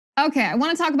Okay, I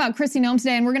want to talk about Kristi Noem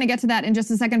today, and we're going to get to that in just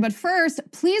a second. But first,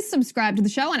 please subscribe to the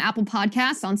show on Apple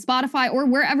Podcasts, on Spotify, or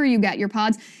wherever you get your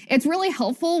pods. It's really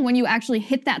helpful when you actually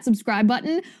hit that subscribe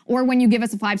button, or when you give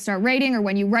us a 5-star rating, or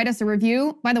when you write us a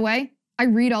review. By the way, I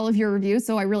read all of your reviews,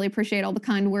 so I really appreciate all the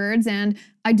kind words, and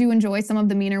I do enjoy some of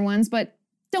the meaner ones, but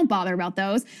don't bother about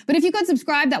those. But if you could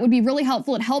subscribe, that would be really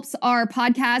helpful. It helps our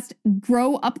podcast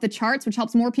grow up the charts, which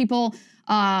helps more people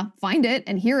find it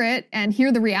and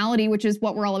hear the reality, which is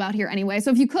what we're all about here anyway.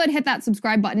 So if you could hit that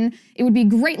subscribe button, it would be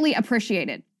greatly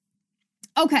appreciated.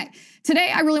 Okay, today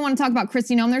I really want to talk about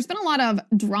Kristi Noem. There's been a lot of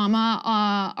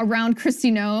drama around Kristi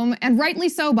Noem, and rightly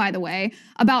so, by the way,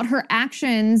 about her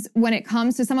actions when it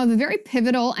comes to some of the very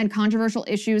pivotal and controversial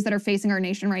issues that are facing our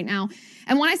nation right now.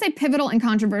 And when I say pivotal and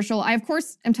controversial, I, of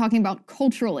course, am talking about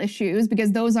cultural issues,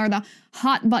 because those are the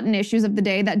hot button issues of the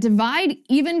day that divide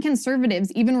even conservatives,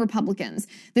 even Republicans.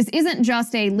 This isn't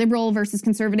just a liberal versus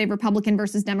conservative, Republican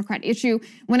versus Democrat issue.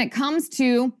 When it comes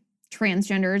to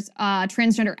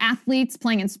transgender athletes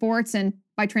playing in sports, and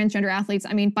by transgender athletes,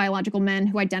 I mean biological men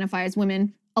who identify as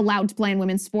women allowed to play in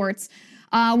women's sports.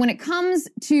 When it comes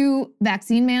to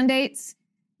vaccine mandates,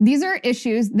 these are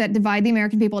issues that divide the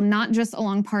American people, not just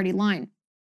along party line.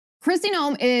 Kristi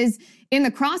Noem is in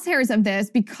the crosshairs of this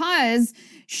because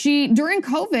during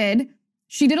COVID,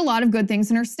 she did a lot of good things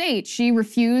in her state. She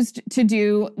refused to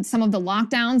do some of the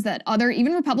lockdowns that other,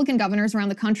 even Republican governors around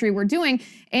the country were doing.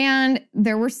 And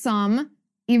there were some,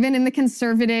 even in the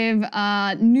conservative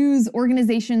news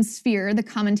organization sphere, the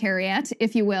commentariat,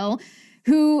 if you will,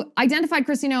 who identified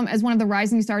Kristi Noem as one of the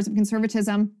rising stars of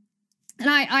conservatism. And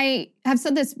I have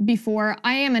said this before,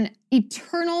 I am an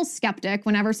eternal skeptic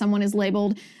whenever someone is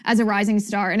labeled as a rising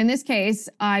star. And in this case,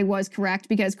 I was correct,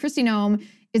 because Kristi Noem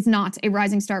is not a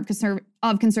rising star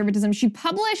of conservatism. She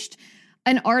published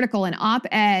an article, an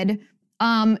op-ed,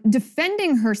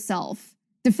 defending herself,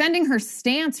 defending her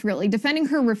stance, really, defending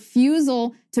her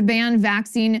refusal to ban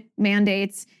vaccine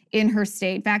mandates in her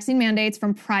state, vaccine mandates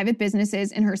from private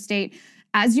businesses in her state.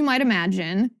 As you might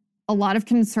imagine, a lot of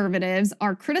conservatives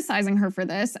are criticizing her for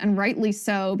this, and rightly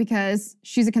so, because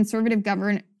she's a conservative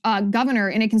governor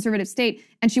in a conservative state,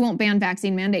 and she won't ban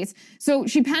vaccine mandates. So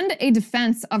she penned a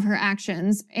defense of her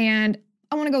actions, and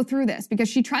I want to go through this because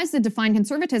she tries to define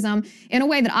conservatism in a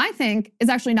way that I think is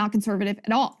actually not conservative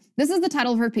at all. This is the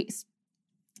title of her piece.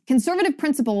 Conservative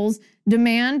principles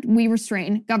demand we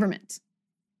restrain government.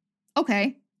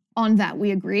 Okay, on that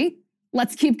we agree.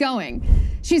 Let's keep going.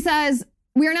 She says,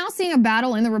 we are now seeing a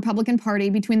battle in the Republican Party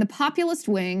between the populist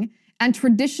wing and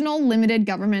traditional limited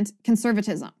government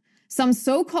conservatism. Some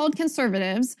so-called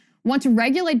conservatives want to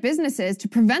regulate businesses to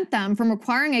prevent them from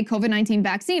requiring a COVID-19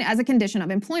 vaccine as a condition of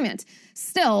employment.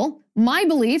 Still, my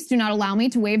beliefs do not allow me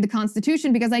to waive the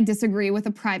Constitution because I disagree with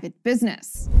a private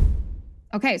business.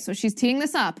 Okay, so she's teeing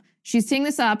this up. She's teeing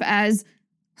this up as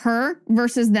her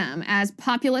versus them, as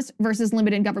populist versus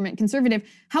limited government conservative.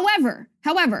 However,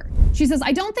 she says,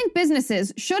 I don't think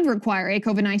businesses should require a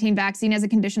COVID-19 vaccine as a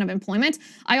condition of employment.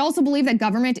 I also believe that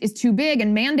government is too big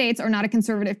and mandates are not a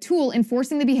conservative tool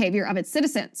enforcing the behavior of its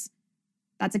citizens.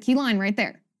 That's a key line right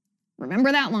there.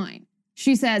 Remember that line.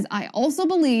 She says, I also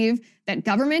believe that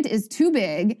government is too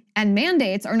big and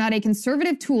mandates are not a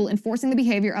conservative tool enforcing the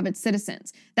behavior of its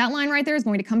citizens. That line right there is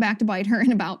going to come back to bite her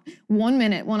in about 1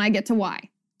 minute when I get to why.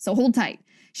 So hold tight.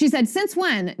 She said, since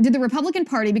when did the Republican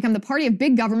Party become the party of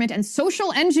big government and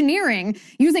social engineering,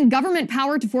 using government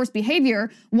power to force behavior?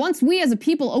 Once we as a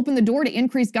people open the door to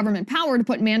increase government power to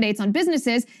put mandates on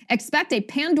businesses, expect a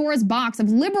Pandora's box of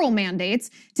liberal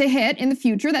mandates to hit in the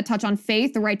future that touch on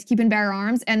faith, the right to keep and bear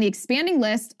arms, and the expanding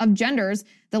list of genders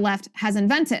the left has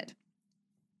invented.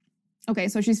 Okay,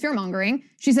 so she's fear-mongering.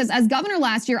 She says, as governor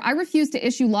last year, I refused to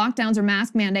issue lockdowns or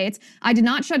mask mandates. I did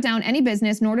not shut down any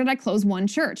business, nor did I close one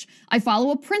church. I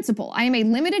follow a principle. I am a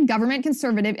limited government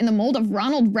conservative in the mold of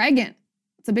Ronald Reagan.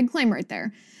 It's a big claim right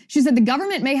there. She said, the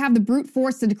government may have the brute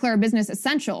force to declare a business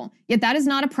essential, yet that is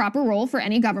not a proper role for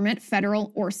any government,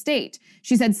 federal or state.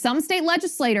 She said, some state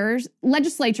legislatures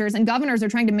and governors are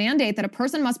trying to mandate that a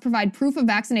person must provide proof of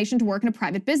vaccination to work in a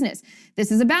private business.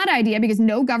 This is a bad idea because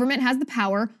no government has the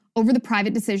power over the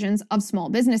private decisions of small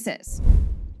businesses.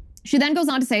 She then goes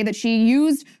on to say that she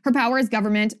used her power as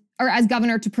governor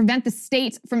to prevent the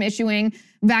state from issuing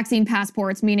vaccine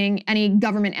passports, meaning any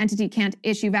government entity can't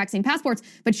issue vaccine passports.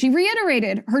 But she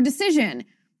reiterated her decision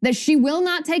that she will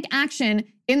not take action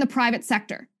in the private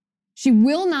sector. She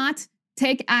will not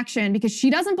take action because she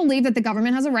doesn't believe that the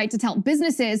government has a right to tell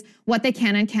businesses what they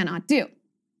can and cannot do.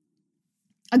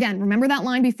 Again, remember that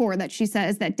line before that she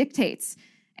says that dictates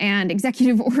and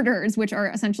executive orders, which are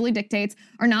essentially dictates,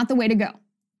 are not the way to go.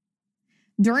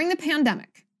 During the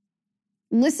pandemic,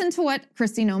 Listen to what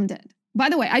Kristi Noem did. By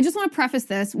the way, I just want to preface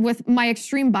this with my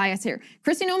extreme bias here.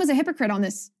 Kristi Noem is a hypocrite on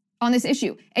this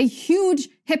issue, a huge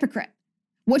hypocrite.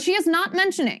 What she is not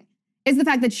mentioning is the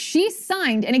fact that she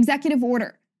signed an executive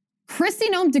order. Kristi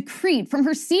Noem decreed from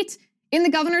her seat in the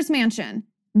governor's mansion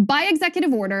by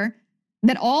executive order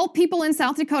that all people in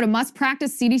South Dakota must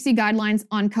practice CDC guidelines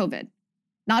on COVID.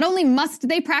 Not only must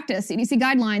they practice CDC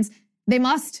guidelines, they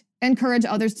must encourage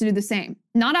others to do the same.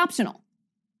 Not optional.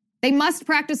 They must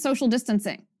practice social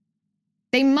distancing.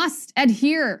 They must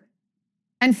adhere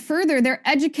and further their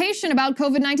education about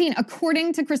COVID-19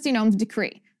 according to Kristi Noem's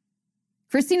decree.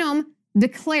 Kristi Noem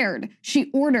declared, she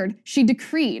ordered, she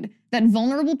decreed that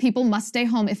vulnerable people must stay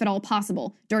home if at all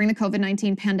possible during the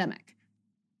COVID-19 pandemic.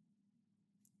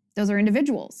 Those are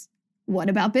individuals. What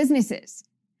about businesses?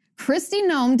 Kristi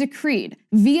Noem decreed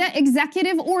via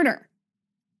executive order,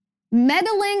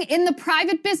 meddling in the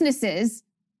private businesses,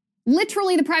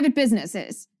 literally the private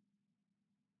businesses,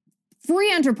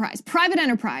 free enterprise, private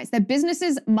enterprise, that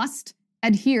businesses must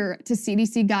adhere to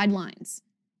CDC guidelines.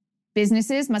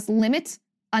 Businesses must limit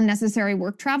unnecessary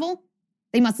work travel.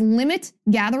 They must limit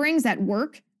gatherings at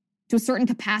work to a certain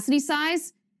capacity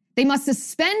size. They must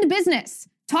suspend business.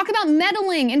 Talk about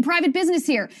meddling in private business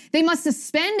here. They must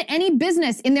suspend any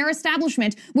business in their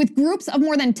establishment with groups of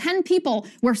more than 10 people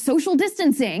where social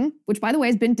distancing, which by the way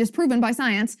has been disproven by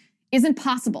science, isn't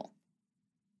possible.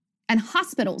 And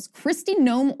hospitals, Kristi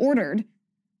Noem ordered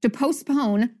to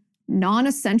postpone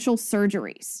non-essential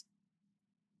surgeries.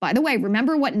 By the way,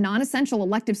 remember what non-essential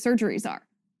elective surgeries are.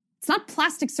 It's not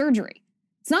plastic surgery.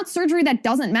 It's not surgery that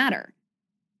doesn't matter.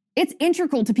 It's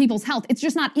integral to people's health. It's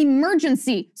just not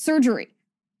emergency surgery.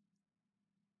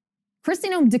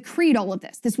 Kristi Noem decreed all of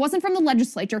this. This wasn't from the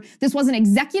legislature. This was an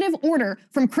executive order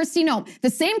from Kristi Noem. The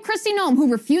same Kristi Noem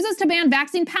who refuses to ban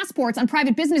vaccine passports on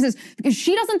private businesses because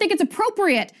she doesn't think it's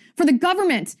appropriate for the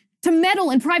government to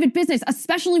meddle in private business,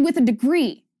 especially with a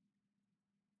degree.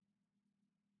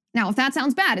 Now, if that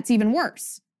sounds bad, it's even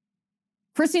worse.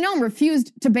 Kristi Noem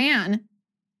refused to ban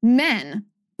men,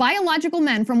 biological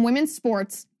men, from women's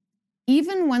sports,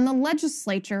 even when the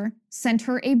legislature sent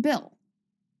her a bill.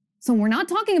 So we're not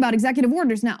talking about executive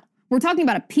orders now. We're talking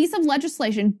about a piece of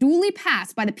legislation duly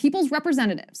passed by the people's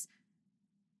representatives.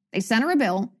 They sent her a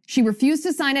bill. She refused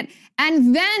to sign it.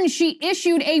 And then she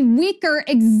issued a weaker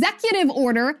executive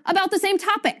order about the same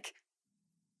topic.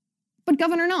 But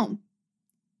Governor Noem,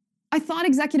 I thought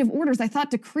executive orders, I thought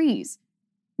decrees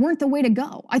weren't the way to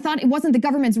go. I thought it wasn't the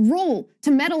government's role to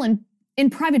meddle in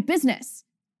private business.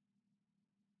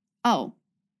 Oh.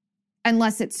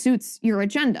 Unless it suits your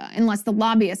agenda, unless the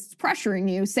lobbyists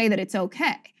pressuring you say that it's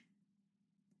okay.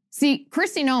 See,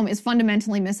 Kristi Noem is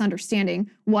fundamentally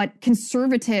misunderstanding what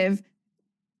conservative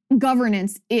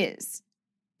governance is.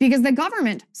 Because the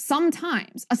government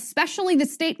sometimes, especially the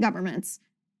state governments,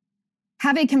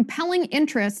 have a compelling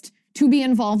interest to be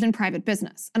involved in private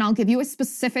business. And I'll give you a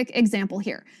specific example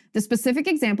here. The specific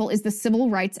example is the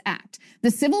Civil Rights Act.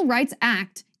 The Civil Rights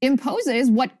Act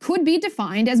imposes what could be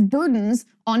defined as burdens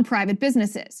on private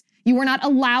businesses. You are not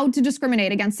allowed to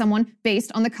discriminate against someone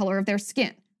based on the color of their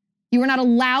skin. You are not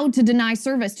allowed to deny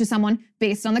service to someone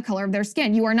based on the color of their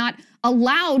skin. You are not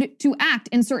allowed to act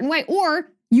in certain way,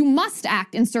 or you must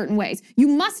act in certain ways. You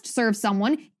must serve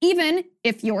someone even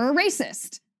if you're a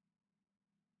racist.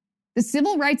 The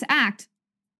Civil Rights Act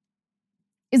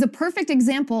is a perfect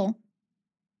example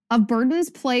of burdens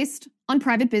placed on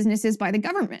private businesses by the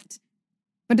government.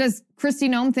 But does Kristi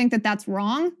Noem think that that's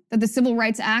wrong? That the Civil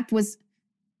Rights Act was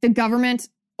the government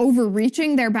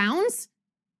overreaching their bounds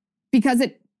because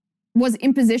it was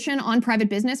imposition on private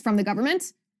business from the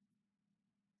government?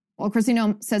 Well, Kristi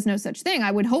Noem says no such thing.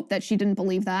 I would hope that she didn't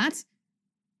believe that.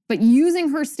 But using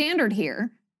her standard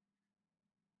here,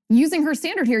 you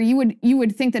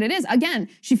would think that it is. Again,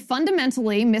 she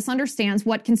fundamentally misunderstands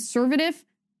what conservative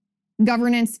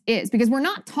governance is, because we're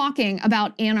not talking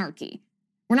about anarchy.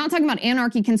 We're not talking about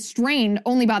anarchy constrained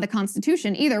only by the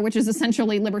Constitution either, which is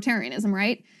essentially libertarianism,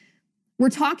 right? We're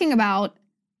talking about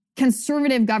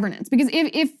conservative governance, because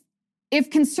if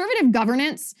conservative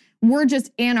governance were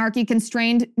just anarchy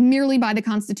constrained merely by the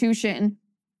Constitution,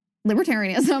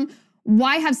 libertarianism,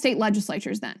 why have state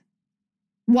legislatures then?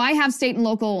 Why have state and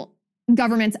local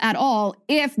governments at all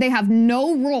if they have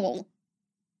no role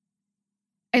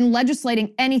in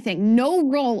legislating anything, no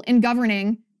role in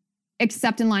governing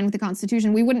except in line with the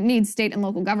Constitution? We wouldn't need state and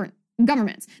local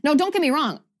governments. No, don't get me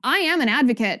wrong. I am an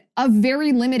advocate of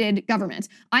very limited government.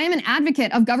 I am an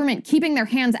advocate of government keeping their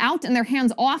hands out and their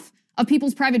hands off of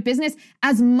people's private business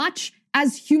as much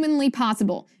as humanly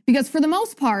possible. Because for the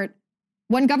most part,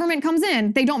 when government comes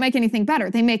in, they don't make anything better.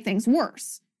 They make things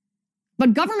worse.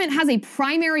 But government has a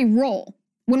primary role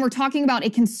when we're talking about a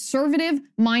conservative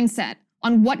mindset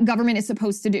on what government is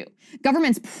supposed to do.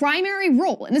 Government's primary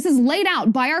role, and this is laid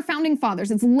out by our founding fathers,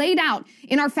 it's laid out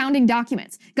in our founding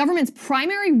documents. Government's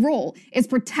primary role is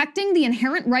protecting the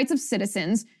inherent rights of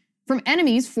citizens from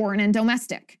enemies, foreign and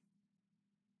domestic.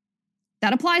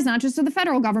 That applies not just to the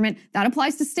federal government, that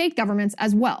applies to state governments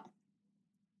as well.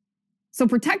 So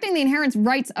protecting the inherent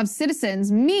rights of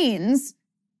citizens means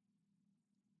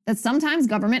that sometimes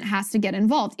government has to get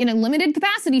involved. In a limited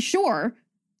capacity, sure,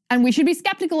 and we should be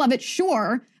skeptical of it,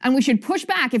 sure, and we should push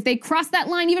back if they cross that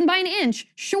line even by an inch,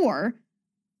 sure.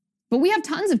 But we have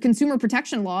tons of consumer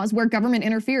protection laws where government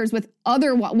interferes with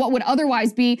what would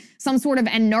otherwise be some sort of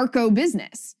anarcho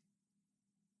business.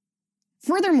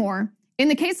 Furthermore, in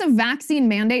the case of vaccine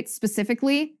mandates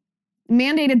specifically,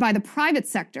 mandated by the private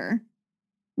sector,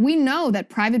 we know that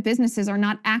private businesses are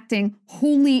not acting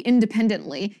wholly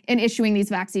independently in issuing these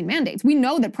vaccine mandates. We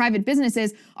know that private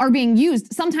businesses are being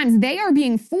used. Sometimes they are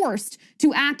being forced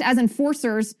to act as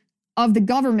enforcers of the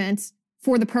government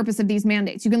for the purpose of these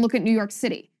mandates. You can look at New York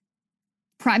City.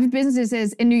 Private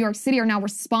businesses in New York City are now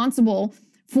responsible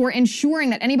for ensuring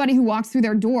that anybody who walks through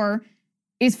their door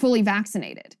is fully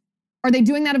vaccinated. Are they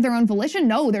doing that of their own volition?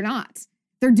 No, they're not.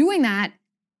 They're doing that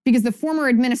because the former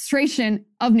administration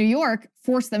of New York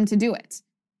forced them to do it.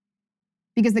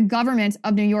 Because the government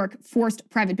of New York forced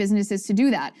private businesses to do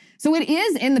that. So it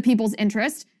is in the people's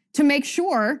interest to make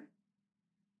sure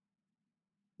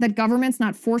that government's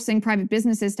not forcing private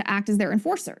businesses to act as their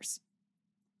enforcers.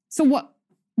 So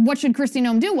what should Kristi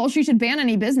Noem do? Well, she should ban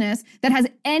any business that has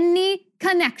any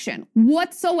connection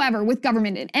whatsoever with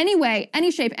government in any way,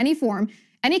 any shape, any form,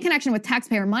 any connection with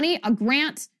taxpayer money, a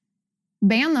grant.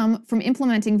 Ban them from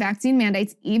implementing vaccine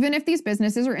mandates, even if these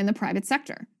businesses are in the private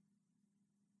sector.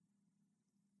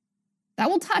 That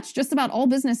will touch just about all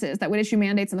businesses that would issue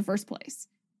mandates in the first place.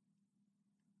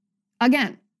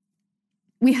 Again,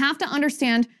 we have to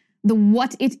understand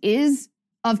what it is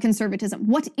of conservatism.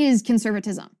 What is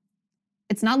conservatism?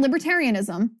 It's not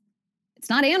libertarianism.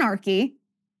 It's not anarchy.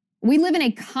 We live in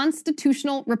a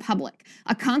constitutional republic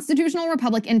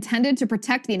intended to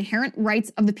protect the inherent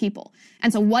rights of the people.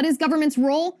 And so what is government's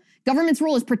role? Government's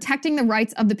role is protecting the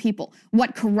rights of the people.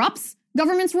 What corrupts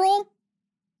government's role?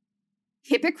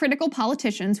 Hypocritical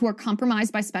politicians who are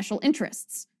compromised by special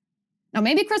interests. Now,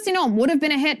 maybe Kristi Noem would have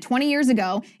been a hit 20 years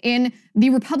ago in the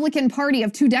Republican Party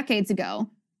of 2 decades ago.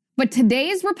 But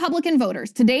today's Republican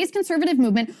voters, today's conservative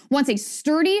movement wants a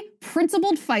sturdy,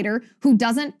 principled fighter who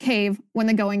doesn't cave when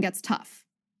the going gets tough.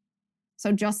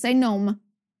 So just say Noem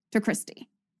to Kristi.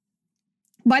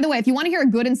 By the way, if you want to hear a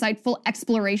good, insightful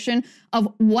exploration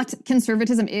of what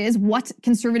conservatism is, what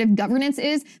conservative governance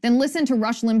is, then listen to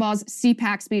Rush Limbaugh's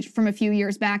CPAC speech from a few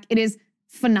years back. It is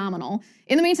phenomenal.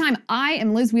 In the meantime, I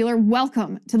am Liz Wheeler.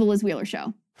 Welcome to The Liz Wheeler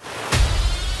Show.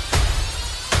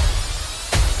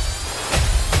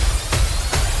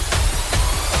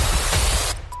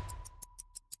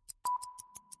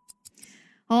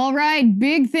 All right,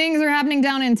 big things are happening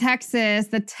down in Texas.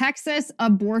 The Texas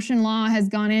abortion law has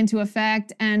gone into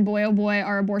effect, and boy, oh boy,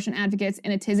 are abortion advocates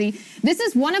in a tizzy. This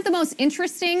is one of the most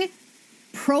interesting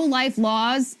pro-life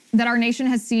laws that our nation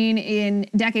has seen in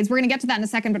decades. We're going to get to that in a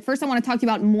second, but first I want to talk to you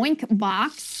about Moink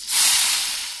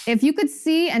Box. If you could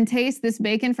see and taste this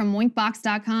bacon from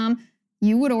moinkbox.com,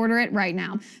 you would order it right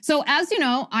now. So as you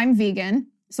know, I'm vegan.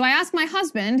 So I asked my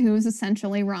husband, who's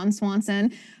essentially Ron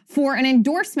Swanson, for an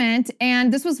endorsement,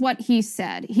 and this was what he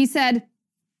said. He said,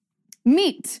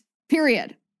 meat,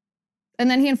 period. And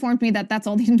then he informed me that that's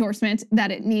all the endorsement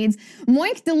that it needs.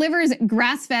 Moink delivers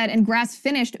grass-fed and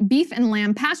grass-finished beef and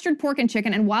lamb, pastured pork and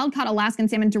chicken, and wild-caught Alaskan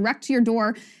salmon direct to your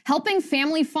door, helping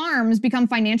family farms become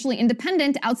financially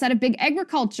independent outside of big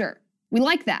agriculture. We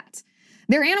like that.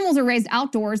 Their animals are raised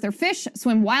outdoors, their fish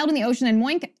swim wild in the ocean, and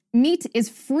Moink meat is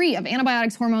free of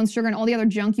antibiotics, hormones, sugar, and all the other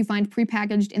junk you find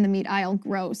prepackaged in the meat aisle.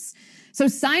 Gross. So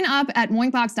sign up at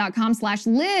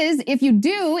moinkbox.com/Liz. If you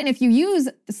do, and if you use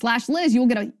 /Liz, you will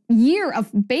get a year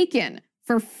of bacon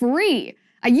for free.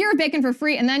 A year of bacon for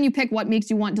free, and then you pick what meats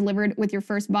you want delivered with your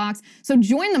first box. So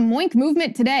join the Moink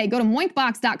movement today. Go to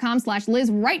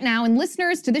moinkbox.com/Liz right now, and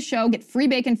listeners to this show get free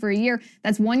bacon for a year.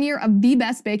 That's 1 year of the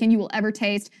best bacon you will ever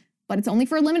taste. But it's only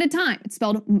for a limited time. It's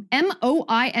spelled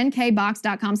MOINK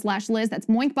box.com/Liz. That's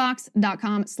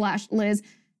moinkbox.com/Liz.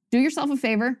 Do yourself a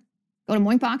favor. Go to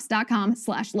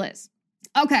moinkbox.com/Liz.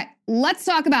 Okay, let's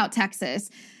talk about Texas.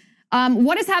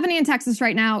 What is happening in Texas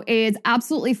right now is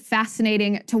absolutely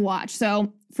fascinating to watch.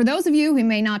 So for those of you who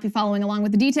may not be following along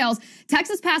with the details,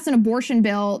 Texas passed an abortion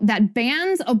bill that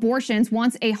bans abortions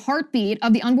once a heartbeat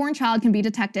of the unborn child can be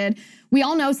detected. We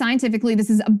all know scientifically this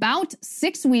is about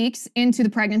 6 weeks into the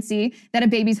pregnancy that a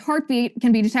baby's heartbeat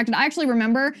can be detected. I actually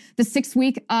remember the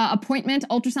 6-week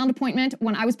ultrasound appointment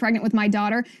when I was pregnant with my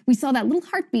daughter. We saw that little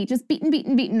heartbeat just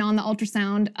beating on the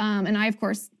ultrasound. And I, of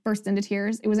course, burst into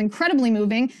tears. It was incredibly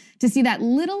moving to see that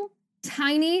little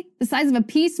tiny, the size of a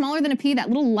pea, smaller than a pea, that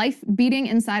little life beating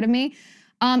inside of me.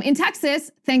 In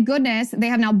Texas, thank goodness, they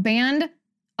have now banned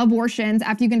abortions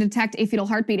after you can detect a fetal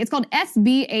heartbeat. It's called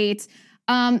SB 8.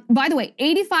 By the way,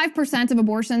 85% of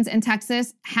abortions in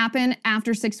Texas happen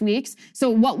after 6 weeks. So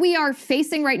what we are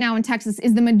facing right now in Texas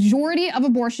is the majority of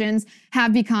abortions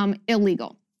have become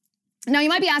illegal. Now, you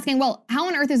might be asking, well, how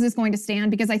on earth is this going to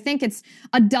stand? Because I think it's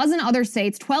a dozen other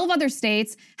states, 12 other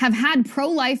states have had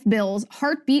pro-life bills,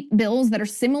 heartbeat bills that are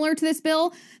similar to this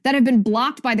bill that have been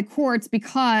blocked by the courts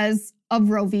because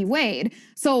of Roe v. Wade.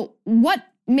 So what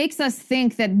makes us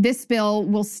think that this bill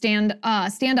will stand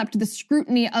up to the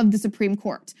scrutiny of the Supreme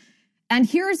Court? And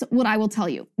here's what I will tell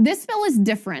you. This bill is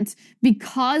different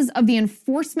because of the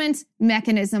enforcement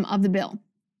mechanism of the bill.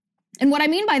 And what I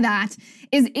mean by that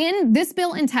is in this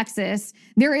bill in Texas,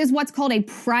 there is what's called a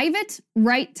private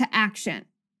right to action.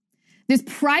 This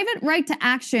private right to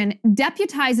action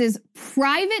deputizes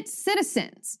private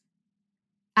citizens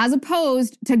as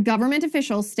opposed to government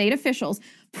officials, state officials.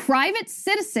 Private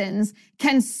citizens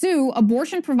can sue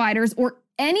abortion providers or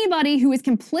anybody who is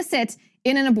complicit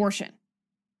in an abortion.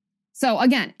 So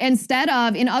again, instead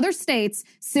of, in other states,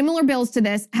 similar bills to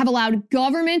this have allowed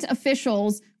government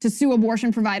officials to sue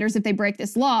abortion providers if they break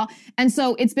this law. And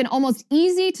so it's been almost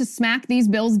easy to smack these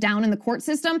bills down in the court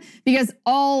system because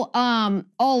all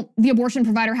the abortion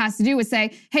provider has to do is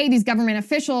say, hey, these government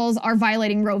officials are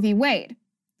violating Roe v. Wade.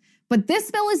 But this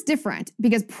bill is different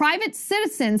because private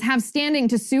citizens have standing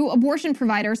to sue abortion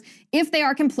providers if they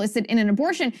are complicit in an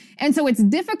abortion. And so it's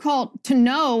difficult to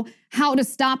know how to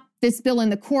stop this bill in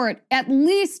the court, at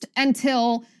least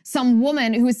until some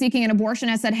woman who is seeking an abortion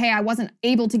has said, hey, I wasn't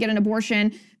able to get an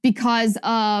abortion because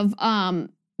the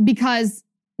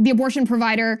abortion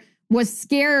provider was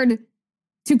scared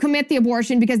to commit the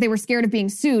abortion because they were scared of being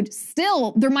sued.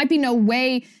 Still, there might be no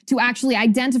way to actually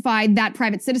identify that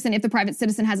private citizen if the private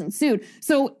citizen hasn't sued.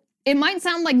 So it might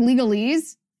sound like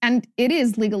legalese, and it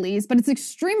is legalese, but it's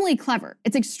extremely clever.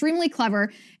 It's extremely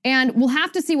clever, and we'll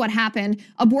have to see what happened.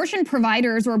 Abortion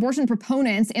providers or abortion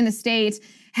proponents in the state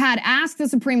had asked the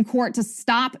Supreme Court to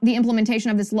stop the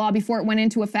implementation of this law before it went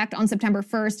into effect on September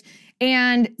 1st.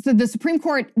 And so the Supreme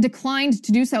Court declined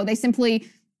to do so. They simply,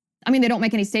 they don't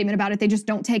make any statement about it. They just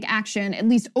don't take action, at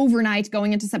least overnight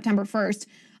going into September 1st.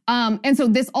 And so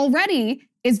this already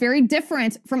is very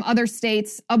different from other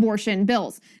states' abortion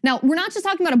bills. Now, we're not just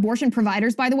talking about abortion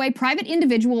providers, by the way. Private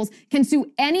individuals can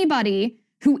sue anybody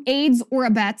who aids or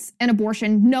abets an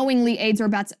abortion, knowingly aids or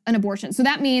abets an abortion. So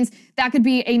that means that could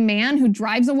be a man who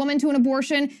drives a woman to an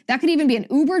abortion. That could even be an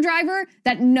Uber driver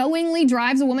that knowingly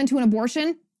drives a woman to an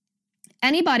abortion.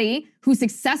 Anybody who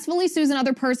successfully sues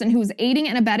another person who is aiding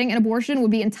and abetting an abortion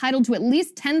would be entitled to at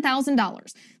least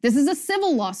 $10,000. This is a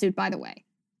civil lawsuit, by the way.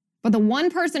 But the one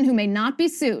person who may not be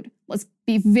sued, let's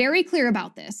be very clear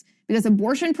about this, because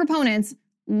abortion proponents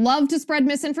love to spread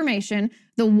misinformation.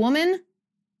 The woman,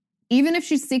 even if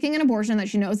she's seeking an abortion that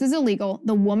she knows is illegal,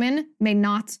 the woman may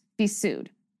not be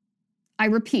sued. I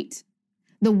repeat,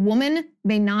 the woman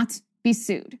may not be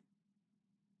sued.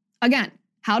 Again,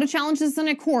 how to challenge this in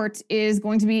a court is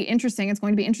going to be interesting. It's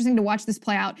going to be interesting to watch this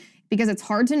play out because it's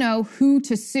hard to know who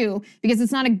to sue because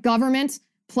it's not a government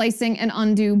placing an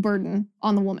undue burden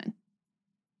on the woman,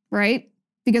 right?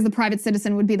 Because the private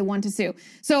citizen would be the one to sue.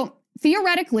 So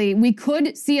theoretically, we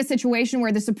could see a situation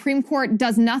where the Supreme Court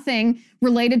does nothing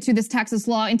related to this Texas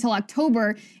law until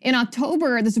October. In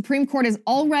October, the Supreme Court is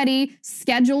already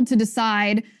scheduled to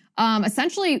decide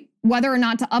essentially whether or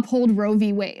not to uphold Roe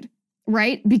v. Wade,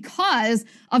 right? Because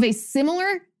of a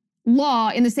similar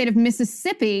law in the state of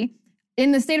Mississippi,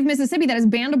 that has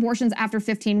banned abortions after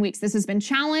 15 weeks. This has been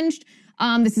challenged.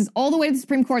 This is all the way to the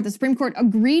Supreme Court. The Supreme Court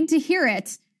agreed to hear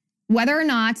it, whether or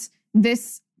not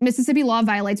this Mississippi law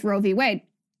violates Roe v. Wade.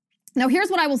 Now, here's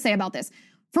what I will say about this.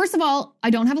 First of all, I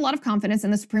don't have a lot of confidence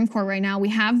in the Supreme Court right now. We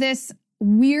have this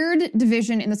weird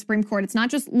division in the Supreme Court. It's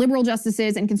not just liberal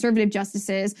justices and conservative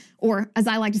justices, or as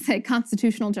I like to say,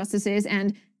 constitutional justices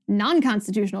and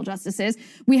non-constitutional justices.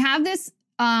 We have this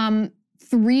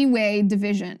three-way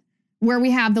division where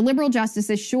we have the liberal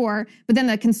justices, sure, but then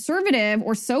the conservative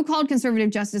or so-called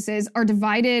conservative justices are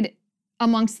divided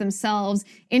amongst themselves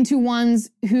into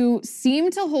ones who seem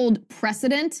to hold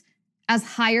precedent as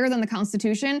higher than the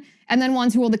Constitution, and then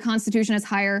ones who hold the Constitution as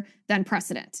higher than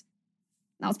precedent.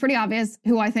 Now, it's pretty obvious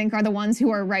who I think are the ones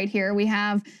who are right here. We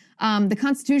have the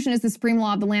Constitution is the supreme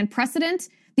law of the land. Precedent,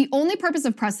 the only purpose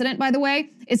of precedent, by the way,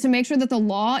 is to make sure that the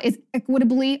law is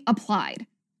equitably applied,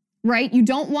 right? You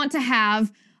don't want to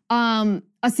have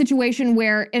a situation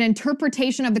where an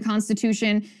interpretation of the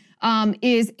Constitution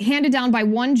is handed down by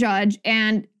one judge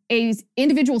and an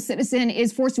individual citizen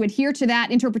is forced to adhere to that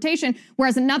interpretation,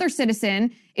 whereas another citizen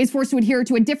is forced to adhere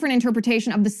to a different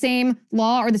interpretation of the same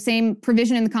law or the same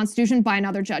provision in the Constitution by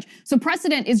another judge. So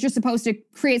precedent is just supposed to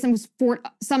create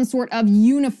some sort of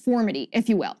uniformity, if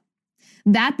you will.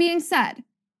 That being said,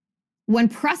 when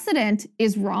precedent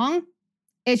is wrong,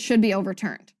 it should be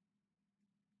overturned.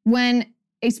 When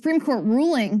a Supreme Court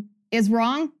ruling is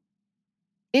wrong,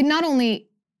 it not only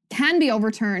can be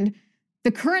overturned,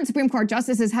 the current Supreme Court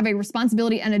justices have a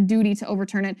responsibility and a duty to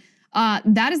overturn it.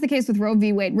 That is the case with Roe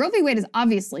v. Wade. Roe v. Wade is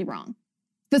obviously wrong.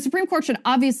 The Supreme Court should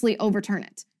obviously overturn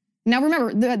it. Now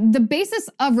remember, the basis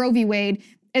of Roe v. Wade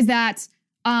is that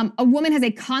a woman has a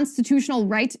constitutional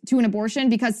right to an abortion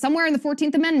because somewhere in the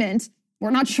 14th Amendment, we're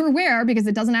not sure where because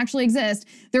it doesn't actually exist,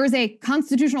 there is a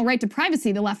constitutional right to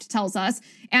privacy, the left tells us,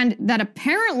 and that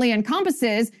apparently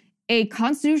encompasses a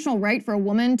constitutional right for a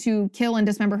woman to kill and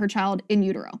dismember her child in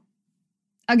utero.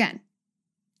 Again,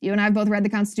 you and I have both read the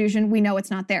Constitution. We know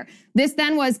it's not there. This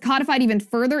then was codified even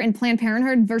further in Planned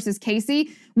Parenthood versus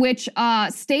Casey, which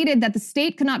stated that the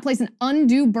state could not place an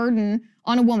undue burden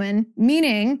on a woman,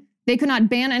 meaning they could not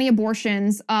ban any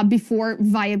abortions before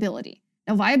viability.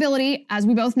 Now, viability, as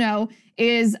we both know,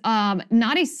 is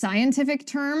not a scientific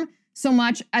term so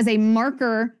much as a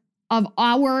marker of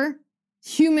our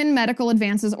human medical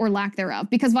advances or lack thereof,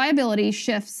 because viability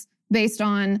shifts based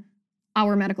on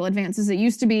our medical advances. It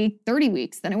used to be 30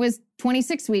 weeks, then it was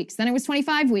 26 weeks, then it was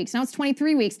 25 weeks, now it's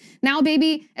 23 weeks. Now a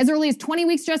baby as early as 20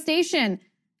 weeks gestation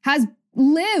has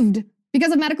lived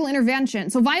because of medical intervention.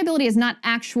 So viability is not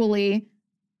actually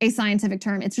a scientific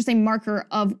term. It's just a marker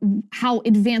of how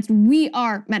advanced we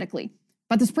are medically.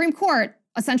 But the Supreme Court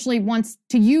essentially wants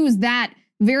to use that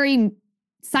very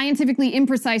scientifically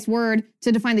imprecise word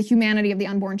to define the humanity of the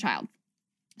unborn child.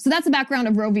 So that's the background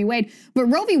of Roe v. Wade. But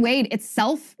Roe v. Wade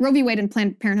itself, Roe v. Wade and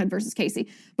Planned Parenthood versus Casey,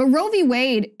 but Roe v.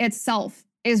 Wade itself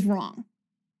is wrong.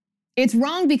 It's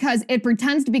wrong because it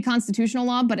pretends to be constitutional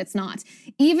law, but it's not.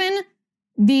 Even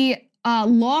the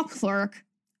law clerk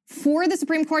for the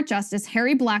Supreme Court Justice,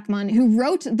 Harry Blackmun, who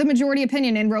wrote the majority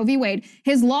opinion in Roe v. Wade,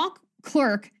 his law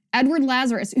clerk, Edward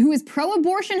Lazarus, who is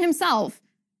pro-abortion himself,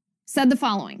 said the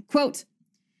following, quote,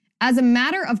 "As a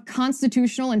matter of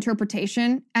constitutional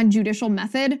interpretation and judicial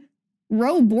method,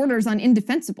 Roe borders on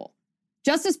indefensible.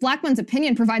 Justice Blackmun's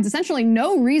opinion provides essentially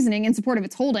no reasoning in support of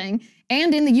its holding,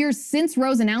 and in the years since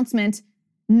Roe's announcement,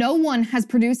 no one has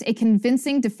produced a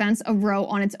convincing defense of Roe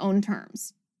on its own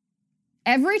terms."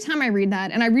 Every time I read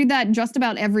that, and I read that just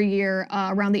about every year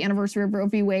around the anniversary of Roe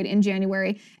v. Wade in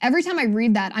January, every time I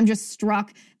read that, I'm just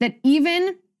struck that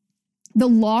even the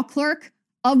law clerk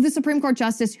of the Supreme Court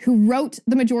Justice who wrote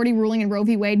the majority ruling in Roe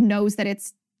v. Wade knows that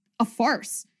it's a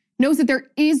farce, knows that there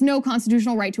is no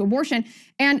constitutional right to abortion.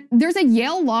 And there's a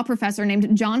Yale law professor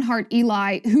named John Hart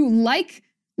Eli who, like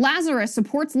Lazarus,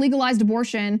 supports legalized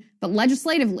abortion, but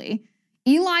legislatively.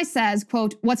 Eli says,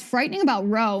 quote, "What's frightening about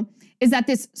Roe is that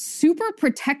this super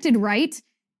protected right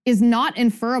is not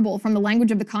inferable from the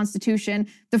language of the Constitution.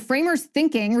 The framers'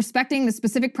 thinking respecting the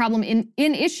specific problem in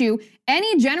issue,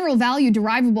 any general value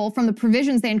derivable from the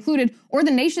provisions they included, or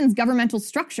the nation's governmental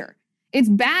structure. It's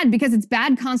bad because it's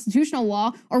bad constitutional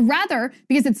law, or rather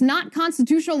because it's not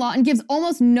constitutional law and gives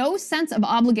almost no sense of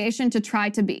obligation to try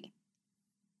to be."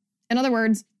 In other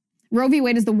words, Roe v.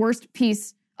 Wade is the worst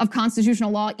piece of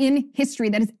constitutional law in history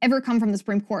that has ever come from the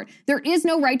Supreme Court. There is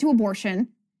no right to abortion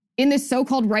in this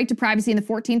so-called right to privacy in the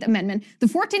 14th Amendment. The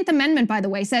 14th Amendment, by the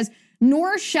way, says,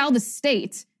 "Nor shall the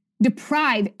state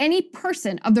deprive any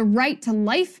person of the right to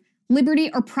life,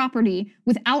 liberty, or property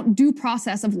without due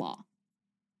process of law."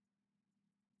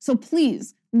 So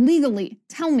please, legally,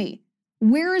 tell me,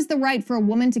 where is the right for a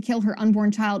woman to kill her unborn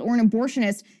child or an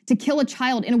abortionist to kill a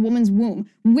child in a woman's womb?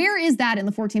 Where is that in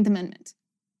the 14th Amendment?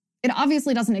 It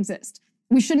obviously doesn't exist.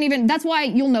 We shouldn't even, that's why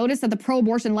you'll notice that the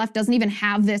pro-abortion left doesn't even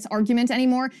have this argument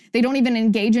anymore. They don't even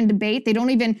engage in debate. They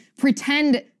don't even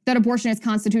pretend that abortion is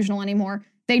constitutional anymore.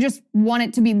 They just want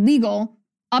it to be legal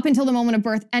up until the moment of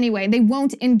birth anyway. They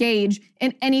won't engage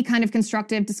in any kind of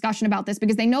constructive discussion about this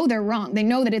because they know they're wrong. They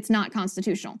know that it's not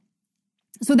constitutional.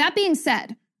 So that being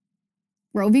said,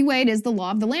 Roe v. Wade is the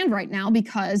law of the land right now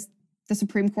because the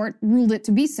Supreme Court ruled it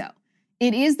to be so.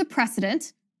 It is the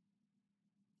precedent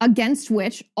against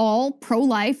which all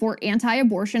pro-life or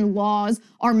anti-abortion laws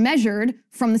are measured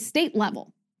from the state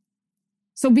level.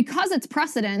 So because it's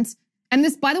precedent, and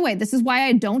this, by the way, this is why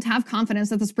I don't have confidence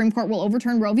that the Supreme Court will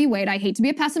overturn Roe v. Wade. I hate to be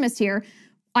a pessimist here.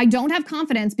 I don't have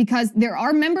confidence because there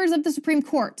are members of the Supreme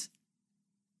Court,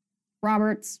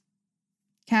 Roberts,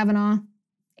 Kavanaugh,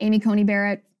 Amy Coney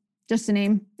Barrett, just to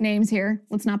name names here,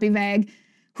 let's not be vague,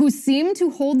 who seem to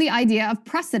hold the idea of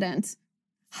precedent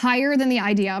higher than the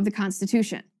idea of the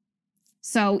Constitution.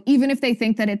 So even if they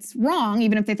think that it's wrong,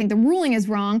 even if they think the ruling is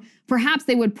wrong, perhaps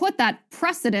they would put that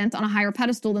precedent on a higher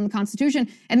pedestal than the Constitution,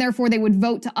 and therefore they would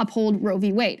vote to uphold Roe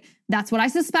v. Wade. That's what I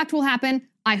suspect will happen.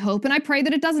 I hope and I pray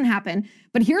that it doesn't happen.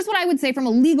 But here's what I would say from a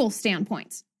legal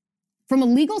standpoint. From a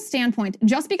legal standpoint,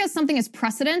 just because something is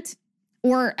precedent,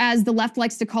 or as the left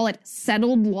likes to call it,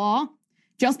 settled law,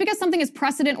 just because something is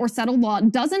precedent or settled law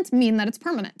doesn't mean that it's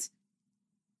permanent.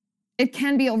 It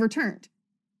can be overturned.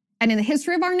 And in the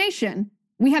history of our nation,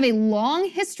 we have a long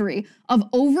history of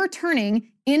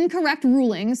overturning incorrect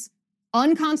rulings,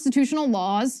 unconstitutional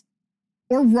laws,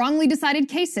 or wrongly decided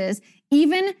cases,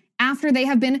 even after they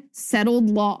have been settled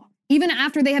law, even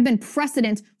after they have been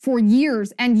precedent for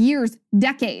years and years,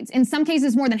 decades, in some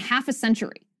cases more than half a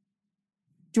century.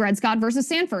 Dred Scott versus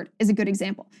Sanford is a good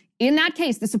example. In that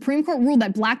case, the Supreme Court ruled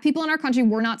that Black people in our country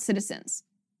were not citizens.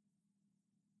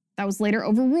 That was later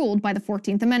overruled by the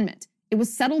 14th Amendment. It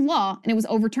was settled law and it was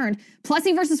overturned.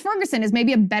 Plessy versus Ferguson is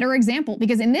maybe a better example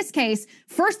because in this case,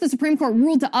 first the Supreme Court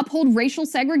ruled to uphold racial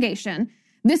segregation.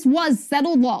 This was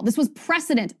settled law. This was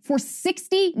precedent for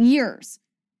 60 years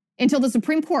until the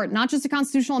Supreme Court, not just a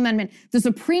constitutional amendment, the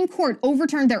Supreme Court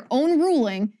overturned their own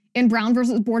ruling in Brown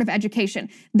versus Board of Education.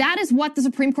 That is what the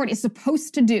Supreme Court is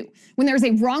supposed to do. When there's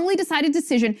a wrongly decided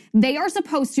decision, they are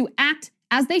supposed to act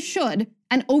as they should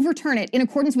and overturn it in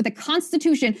accordance with the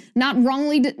Constitution, not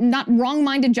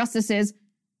wrong-minded justices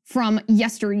from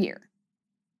yesteryear.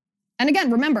 And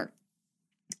again, remember,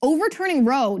 overturning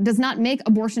Roe does not make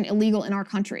abortion illegal in our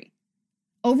country.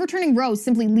 Overturning Roe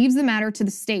simply leaves the matter to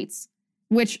the states,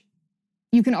 which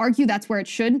you can argue that's where it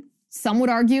should. Some would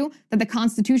argue that the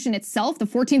Constitution itself, the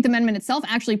 14th Amendment itself,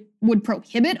 actually would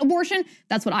prohibit abortion.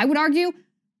 That's what I would argue.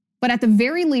 But at the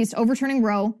very least, overturning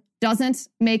Roe doesn't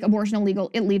make abortion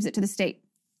illegal. It leaves it to the state,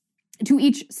 to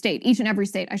each state, each and every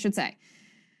state, I should say.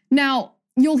 Now,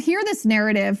 you'll hear this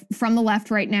narrative from the left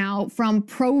right now, from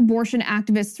pro-abortion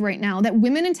activists right now, that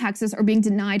women in Texas are being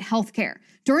denied health care.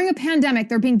 During a pandemic,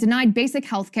 they're being denied basic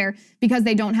health care because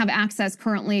they don't have access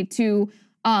currently to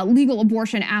legal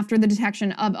abortion after the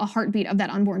detection of a heartbeat of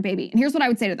that unborn baby. And here's what I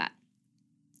would say to that.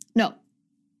 No,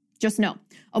 just no.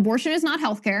 Abortion is not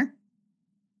health care.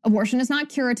 Abortion is not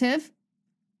curative.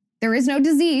 There is no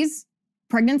disease.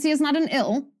 Pregnancy is not an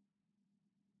ill.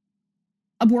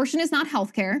 Abortion is not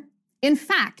healthcare. In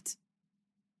fact,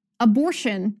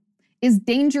 abortion is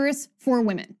dangerous for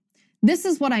women. This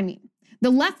is what I mean. The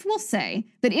left will say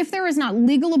that if there is not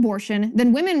legal abortion,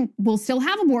 then women will still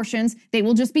have abortions. They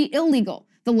will just be illegal.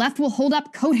 The left will hold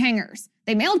up coat hangers.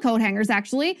 They mailed coat hangers,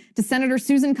 actually, to Senator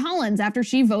Susan Collins after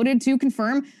she voted to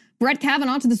confirm Brett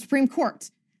Kavanaugh to the Supreme Court.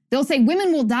 They'll say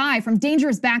women will die from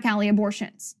dangerous back alley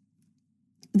abortions.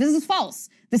 This is false.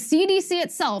 The CDC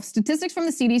itself, statistics from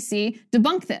the CDC,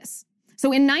 debunk this.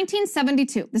 So in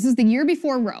 1972, this is the year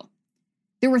before Roe,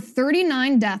 there were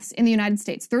 39 deaths in the United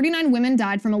States. 39 women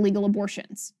died from illegal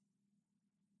abortions.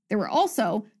 There were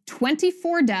also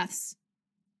 24 deaths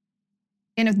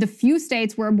in the few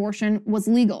states where abortion was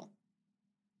legal.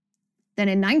 Then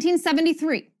in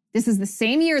 1973, this is the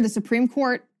same year the Supreme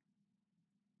Court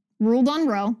ruled on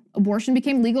Roe, abortion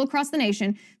became legal across the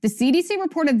nation. The CDC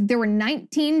reported that there were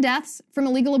 19 deaths from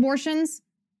illegal abortions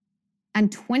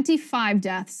and 25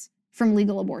 deaths from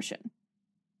legal abortion.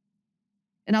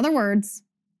 In other words,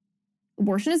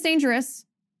 abortion is dangerous.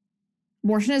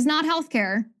 Abortion is not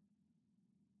healthcare.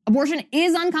 Abortion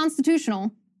is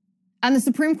unconstitutional, and the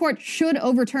Supreme Court should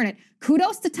overturn it.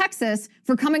 Kudos to Texas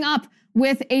for coming up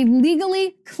with a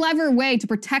legally clever way to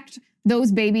protect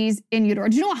those babies in utero.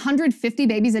 Do you know 150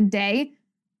 babies a day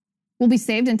will be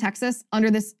saved in Texas under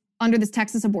this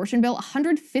Texas abortion bill?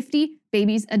 150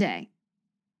 babies a day.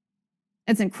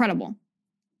 It's incredible.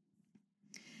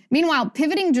 Meanwhile,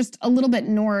 pivoting just a little bit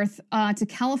north to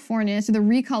California, to the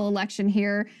recall election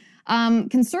here,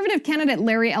 conservative candidate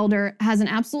Larry Elder has an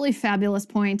absolutely fabulous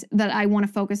point that I want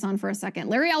to focus on for a second.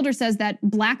 Larry Elder says that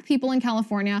Black people in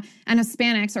California and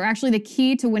Hispanics are actually the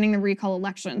key to winning the recall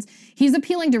elections. He's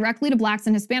appealing directly to Blacks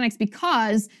and Hispanics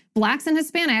because Blacks and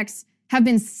Hispanics have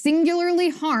been singularly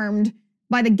harmed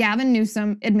by the Gavin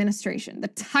Newsom administration, the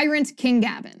tyrant King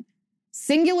Gavin,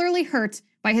 singularly hurt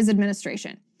by his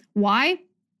administration. Why?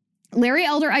 Larry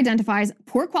Elder identifies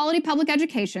poor quality public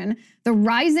education, the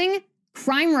rising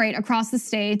crime rate across the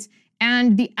state,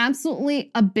 and the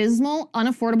absolutely abysmal,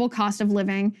 unaffordable cost of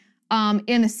living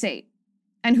in the state.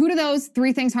 And who do those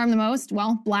three things harm the most?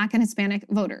 Well, Black and Hispanic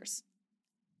voters.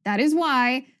 That is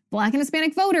why Black and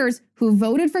Hispanic voters who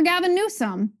voted for Gavin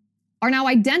Newsom are now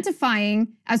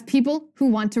identifying as people who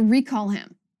want to recall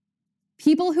him.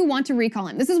 People who want to recall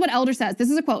him. This is what Elder says. This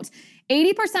is a quote.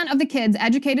 80% of the kids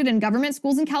educated in government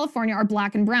schools in California are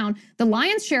Black and brown. The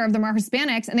lion's share of them are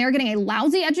Hispanics, and they are getting a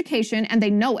lousy education, and they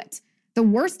know it. The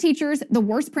worst teachers, the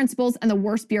worst principals, and the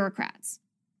worst bureaucrats.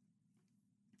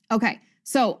 Okay,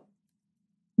 so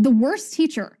the worst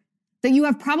teacher that you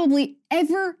have probably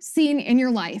ever seen in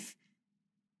your life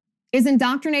is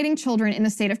indoctrinating children in the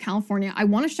state of California. I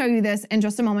want to show you this in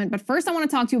just a moment, but first I want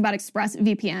to talk to you about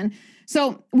ExpressVPN.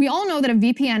 So we all know that a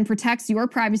VPN protects your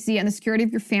privacy and the security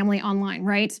of your family online,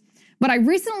 right? But I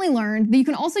recently learned that you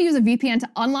can also use a VPN to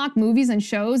unlock movies and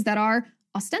shows that are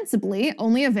ostensibly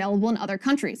only available in other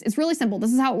countries. It's really simple.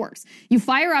 This is how it works. You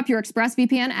fire up your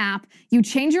ExpressVPN app, you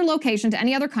change your location to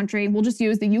any other country. We'll just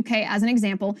use the UK as an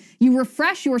example. You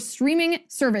refresh your streaming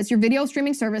service, your video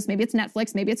streaming service. Maybe it's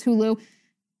Netflix, maybe it's Hulu.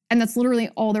 And that's literally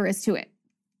all there is to it.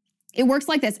 It works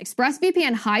like this.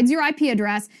 ExpressVPN hides your IP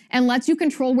address and lets you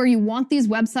control where you want these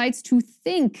websites to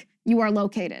think you are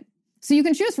located. So you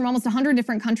can choose from almost 100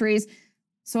 different countries.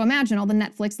 So imagine all the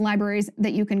Netflix libraries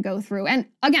that you can go through. And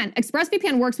again,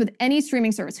 ExpressVPN works with any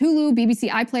streaming service, Hulu, BBC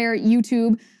iPlayer,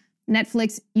 YouTube,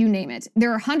 Netflix, you name it.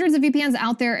 There are hundreds of VPNs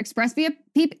out there.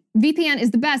 ExpressVPN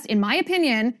is the best, in my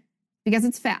opinion, because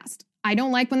it's fast. I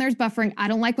don't like when there's buffering. I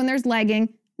don't like when there's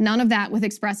lagging. None of that with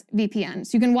ExpressVPN.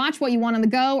 So you can watch what you want on the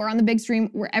go or on the big stream,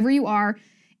 wherever you are.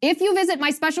 If you visit my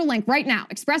special link right now,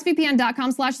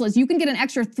 expressvpn.com/Liz, you can get an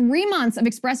extra 3 months of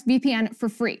ExpressVPN for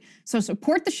free. So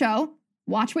support the show,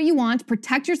 watch what you want,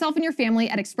 protect yourself and your family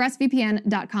at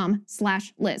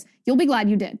expressvpn.com/Liz. You'll be glad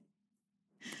you did.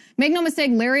 Make no mistake,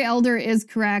 Larry Elder is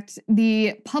correct.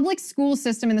 The public school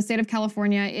system in the state of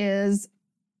California is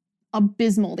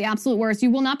abysmal, the absolute worst. You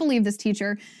will not believe this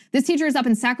teacher. This teacher is up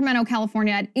in Sacramento,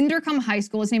 California at Intercom High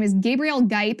School. His name is Gabriel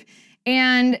Gipe,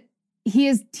 and he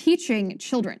is teaching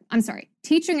children. I'm sorry,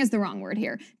 teaching is the wrong word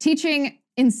here. Teaching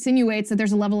insinuates that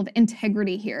there's a level of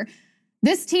integrity here.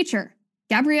 This teacher,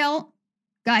 Gabriel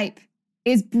Gipe,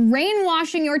 is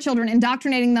brainwashing your children,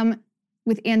 indoctrinating them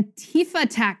with Antifa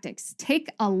tactics. Take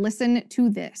a listen to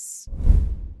this.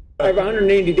 I have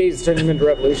 180 days to turn them into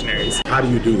revolutionaries. How do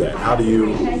you do that? How do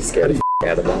you scare the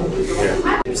out of them?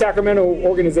 Yeah. Sacramento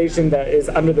organization that is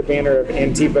under the banner of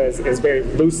Antifa is very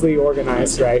loosely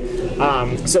organized, right?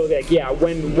 So that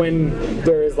when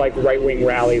there is like right-wing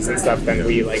rallies and stuff, then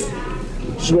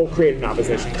we'll create an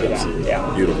opposition to that.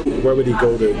 Yeah. Beautiful. Where would he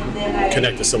go to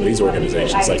connect to some of these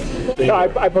organizations? I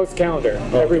post a calendar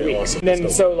every week. Awesome. And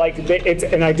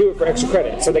then and I do it for extra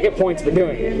credit, so they get points for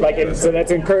doing it. So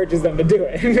that encourages them to do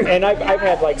it. And I've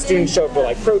had students show up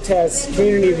for protests,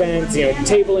 community events,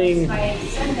 tabling,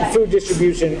 food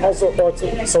distribution, all sorts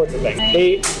of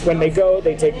things. When they go,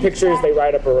 they take pictures, they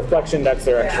write up a reflection. That's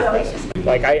their extra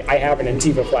credit. I have an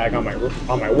Antifa flag on my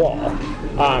wall,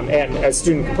 and a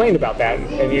student complained about that.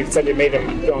 And he said it made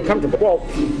him feel uncomfortable. Well,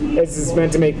 this is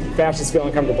meant to make fascists feel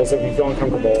uncomfortable, so if you feel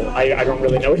uncomfortable, I don't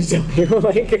really know what to tell you.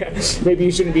 Maybe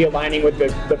you shouldn't be aligning with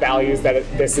the values that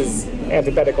this is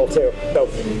antithetical to. So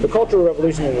the Cultural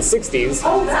Revolution in the 60s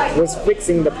was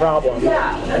fixing the problem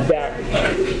that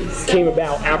came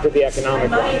about after the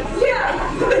economic one.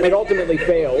 It ultimately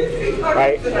failed,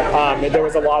 right? There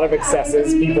was a lot of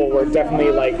excesses. People were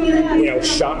definitely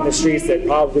shot in the streets that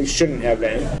probably shouldn't have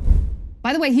been.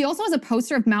 By the way, he also has a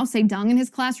poster of Mao Zedong in his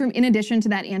classroom in addition to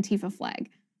that Antifa flag.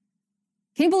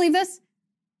 Can you believe this?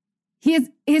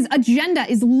 His agenda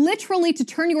is literally to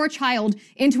turn your child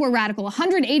into a radical.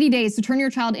 180 days to turn your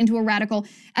child into a radical.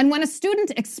 And when a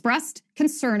student expressed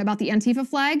concern about the Antifa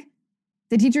flag,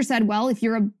 the teacher said, well, if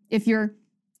you're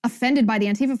offended by the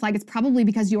Antifa flag, it's probably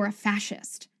because you're a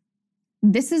fascist.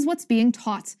 This is what's being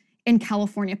taught in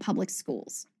California public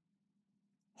schools.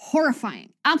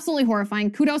 Horrifying, absolutely horrifying.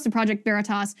 Kudos to Project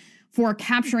Veritas for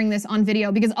capturing this on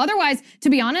video, because otherwise, to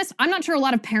be honest, I'm not sure a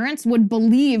lot of parents would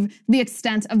believe the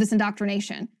extent of this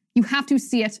indoctrination. You have to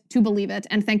see it to believe it,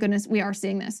 and thank goodness we are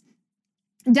seeing this.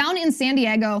 Down in San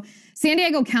Diego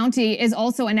County is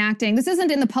also enacting, this isn't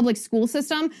in the public school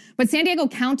system, but San Diego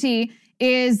County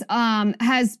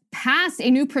has passed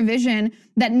a new provision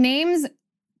that names,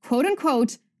 quote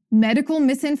unquote, medical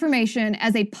misinformation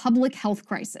as a public health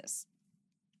crisis.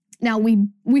 Now,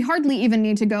 we hardly even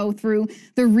need to go through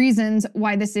the reasons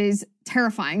why this is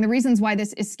terrifying, the reasons why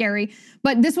this is scary,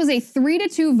 but this was a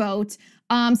 3-2 vote.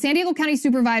 San Diego County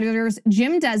Supervisors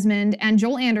Jim Desmond and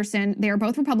Joel Anderson, they are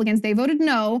both Republicans, they voted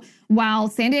no, while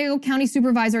San Diego County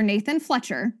Supervisor Nathan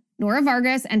Fletcher, Nora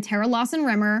Vargas, and Tara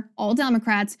Lawson-Remmer, all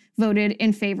Democrats, voted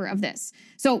in favor of this.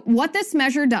 So what this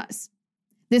measure does,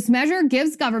 this measure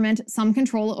gives government some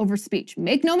control over speech.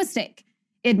 Make no mistake,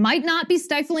 it might not be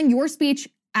stifling your speech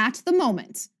at the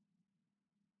moment,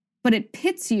 but it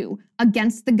pits you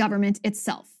against the government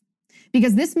itself.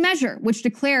 Because this measure, which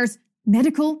declares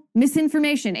medical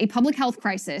misinformation a public health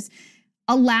crisis,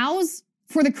 allows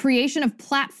for the creation of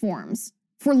platforms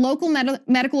for local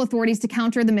medical authorities to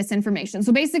counter the misinformation.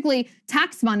 So basically,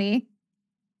 tax money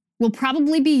will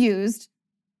probably be used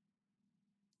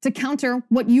to counter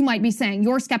what you might be saying,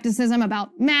 your skepticism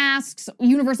about masks,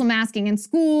 universal masking in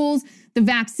schools, the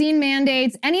vaccine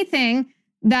mandates, anything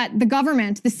that the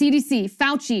government, the CDC,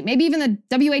 Fauci, maybe even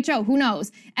the WHO, who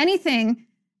knows, anything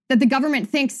that the government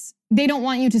thinks they don't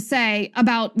want you to say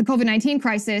about the COVID-19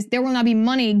 crisis, there will now be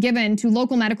money given to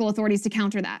local medical authorities to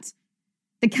counter that.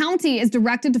 The county is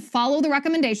directed to follow the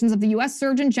recommendations of the U.S.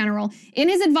 Surgeon General in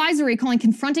his advisory calling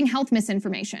confronting health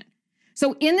misinformation.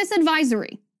 So in this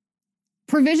advisory,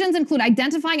 provisions include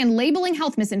identifying and labeling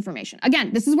health misinformation.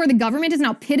 Again, this is where the government is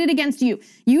now pitted against you.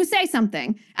 You say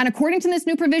something, and according to this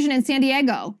new provision in San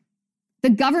Diego, the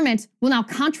government will now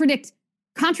contradict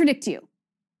you,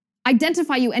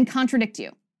 identify you, and contradict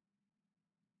you.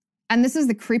 And this is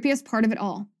the creepiest part of it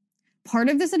all. Part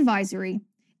of this advisory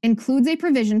includes a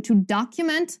provision to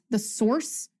document the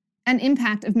source and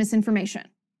impact of misinformation.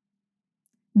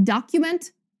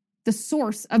 Document the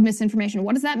source of misinformation.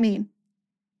 What does that mean?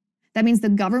 That means the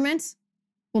government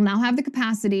will now have the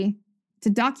capacity to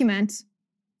document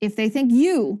if they think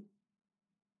you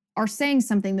are saying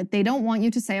something that they don't want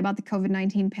you to say about the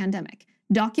COVID-19 pandemic.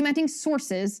 Documenting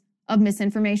sources of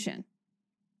misinformation.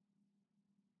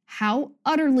 How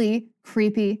utterly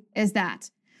creepy is that?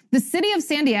 The city of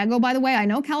San Diego, by the way, I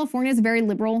know California is a very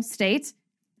liberal state,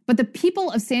 but the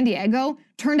people of San Diego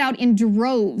turned out in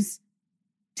droves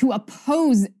to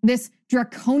oppose this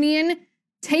draconian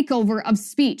takeover of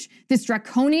speech, this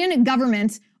draconian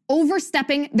government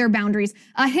overstepping their boundaries.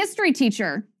 A history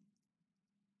teacher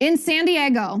in San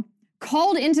Diego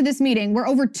called into this meeting where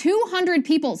over 200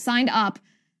 people signed up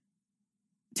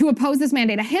to oppose this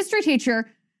mandate. A history teacher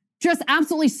just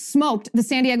absolutely smoked the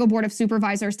San Diego Board of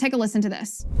Supervisors. Take a listen to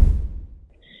this.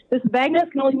 This vagueness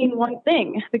can only mean one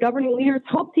thing. The governing leaders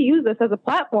hope to use this as a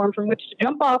platform from which to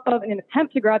jump off of in an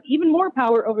attempt to grab even more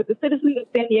power over the citizens of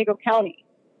San Diego County.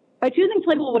 By choosing to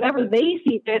label whatever they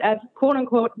see fit as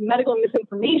quote-unquote medical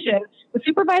misinformation, the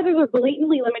supervisors are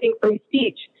blatantly limiting free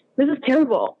speech. This is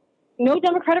terrible. No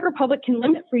democratic republic can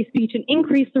limit free speech and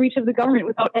increase the reach of the government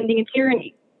without ending a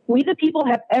tyranny. We the people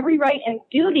have every right and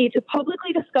duty to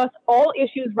publicly discuss all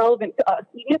issues relevant to us,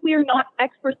 even if we are not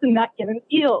experts in that given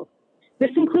field. This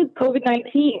includes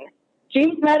COVID-19.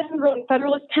 James Madison wrote in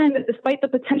Federalist 10 that despite the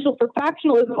potential for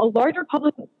factionalism, a larger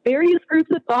public with various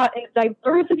groups of thought and a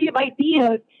diversity of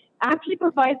ideas actually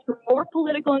provides for more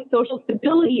political and social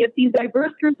stability if these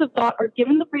diverse groups of thought are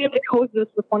given the freedom to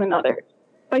coexist with one another.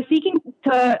 By seeking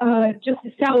to just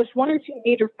establish one or two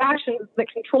major factions that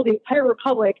control the entire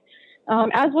republic,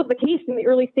 as was the case in the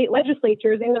early state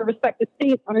legislatures in their respective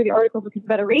states under the Articles of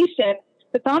Confederation,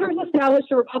 the founders established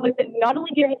a republic that not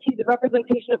only guaranteed the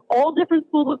representation of all different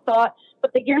schools of thought,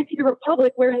 but they guaranteed a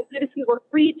republic wherein citizens were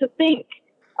free to think.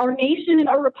 Our nation and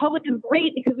our republic is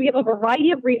great because we have a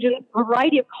variety of regions, a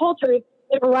variety of cultures,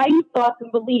 and a variety of thoughts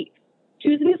and beliefs.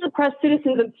 Choosing to suppress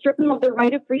citizens and strip them of their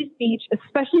right of free speech,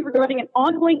 especially regarding an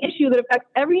ongoing issue that affects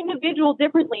every individual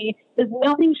differently, is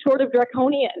nothing short of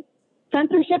draconian.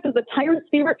 Censorship is the tyrant's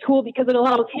favorite tool because it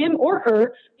allows him or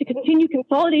her to continue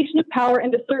consolidation of power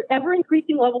and assert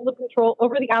ever-increasing levels of control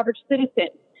over the average citizen.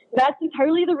 That's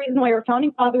entirely the reason why our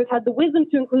founding fathers had the wisdom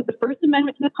to include the First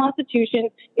Amendment to the Constitution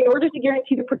in order to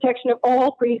guarantee the protection of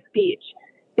all free speech.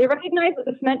 They recognized that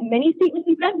this meant many statements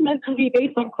and sentiments would be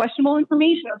based on questionable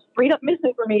information or straight-up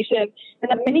misinformation,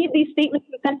 and that many of these statements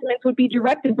and sentiments would be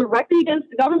directed directly against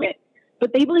the government.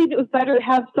 But they believed it was better to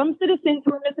have some citizens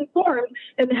who were misinformed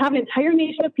than to have an entire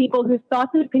nation of people whose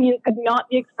thoughts and opinions could not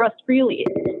be expressed freely.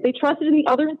 They trusted in the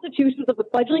other institutions of the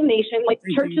fledgling nation, like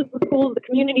the churches, the schools, the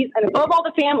communities, and above all,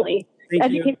 the family.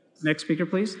 Thank you. Next speaker,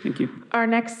 please. Thank you. Our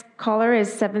next caller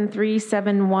is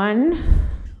 7371.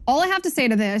 All I have to say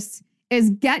to this is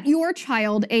get your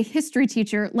child a history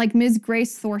teacher like Ms.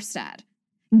 Grace Thorstad.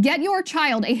 Get your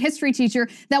child a history teacher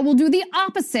that will do the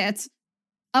opposite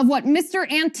of what Mr.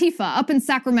 Antifa up in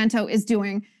Sacramento is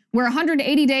doing, where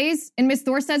 180 days in Miss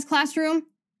Thorsted's classroom,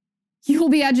 you'll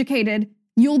be educated,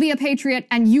 you'll be a patriot,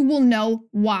 and you will know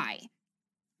why.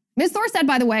 Ms. Thorsted,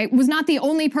 by the way, was not the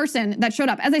only person that showed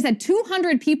up. As I said,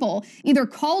 200 people either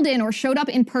called in or showed up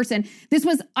in person. This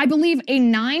was, I believe, a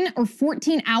 9 or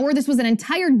 14 hour. This was an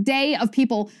entire day of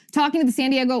people talking to the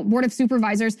San Diego Board of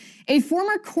Supervisors. A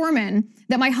former corpsman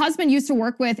that my husband used to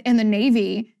work with in the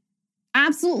Navy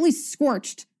absolutely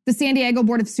scorched the San Diego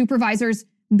Board of Supervisors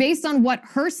based on what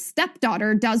her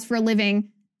stepdaughter does for a living.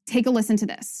 Take a listen to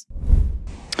this.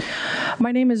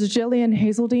 My name is Jillian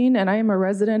Hazeldine, and I am a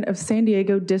resident of San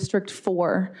Diego District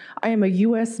 4. I am a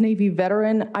U.S. Navy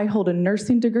veteran. I hold a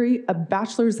nursing degree, a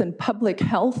bachelor's in public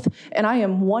health, and I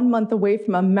am 1 month away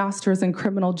from a master's in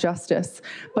criminal justice.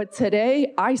 But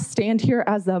today, I stand here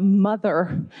as a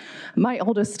mother. My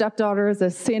oldest stepdaughter is a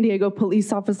San Diego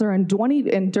police officer, and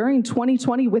during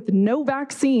 2020, with no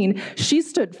vaccine, she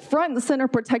stood front and center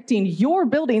protecting your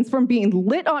buildings from being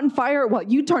lit on fire while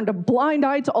you turned a blind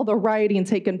eye to all the rioting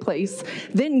taking place.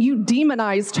 Then you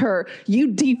demonized her, you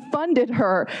defunded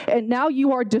her, and now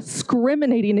you are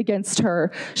discriminating against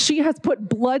her. She has put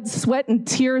blood, sweat, and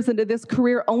tears into this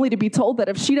career only to be told that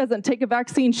if she doesn't take a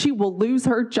vaccine, she will lose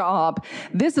her job.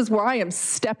 This is where I am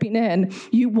stepping in.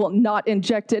 You will not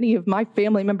inject any of my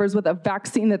family members with a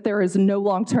vaccine that there is no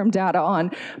long-term data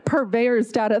on. Per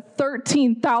VAERS data,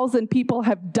 13,000 people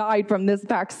have died from this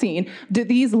vaccine. Do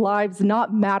these lives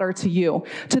not matter to you?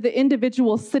 To the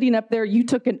individual sitting up there, you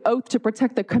took an oath to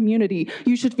protect the community.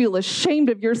 You should feel ashamed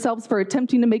of yourselves for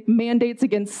attempting to make mandates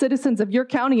against citizens of your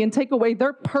county and take away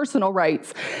their personal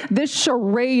rights. This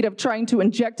charade of trying to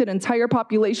inject an entire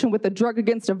population with a drug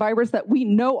against a virus that we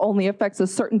know only affects a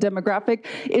certain demographic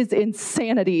is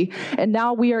insanity. And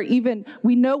now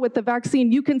we know with the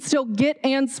vaccine, you can still get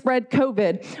and spread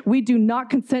COVID. We do not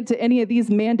consent to any of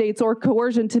these mandates or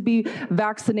coercion to be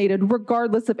vaccinated,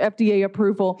 regardless of FDA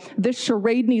approval. This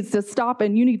charade needs to stop,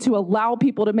 and you need to allow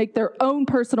people to make their own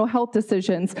personal health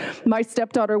decisions. My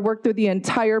stepdaughter worked through the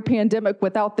entire pandemic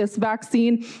without this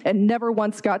vaccine and never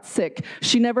once got sick.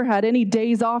 She never had any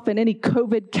days off and any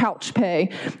COVID couch pay.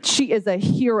 She is a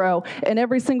hero, and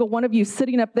every single one of you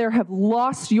sitting up there have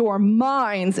lost your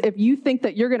minds if you think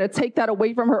that you're going to take that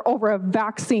away from her over a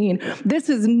vaccine. This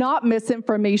is not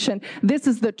misinformation. This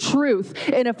is the truth.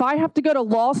 And if I have to go to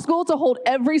law school to hold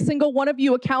every single one of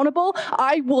you accountable,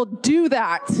 I will do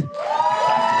that.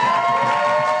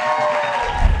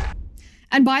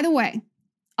 And by the way,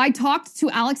 I talked to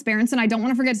Alex Berenson. I don't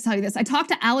want to forget to tell you this. I talked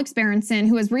to Alex Berenson,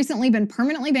 who has recently been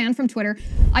permanently banned from Twitter.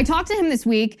 I talked to him this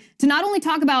week to not only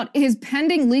talk about his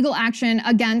pending legal action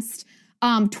against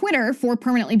Twitter for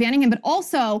permanently banning him, but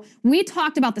also we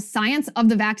talked about the science of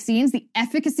the vaccines, the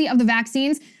efficacy of the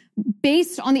vaccines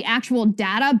based on the actual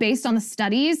data, based on the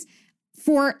studies.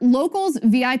 For Locals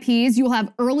VIPs, you will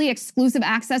have early exclusive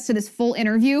access to this full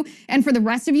interview. And for the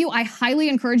rest of you, I highly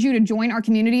encourage you to join our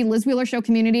community, Liz Wheeler Show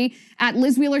community at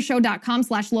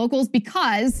lizwheelershow.com/locals,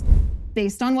 because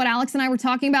based on what Alex and I were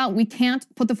talking about, we can't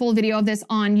put the full video of this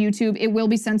on YouTube. It will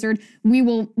be censored. We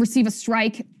will receive a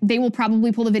strike. They will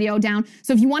probably pull the video down.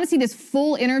 So if you want to see this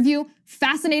full interview,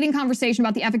 fascinating conversation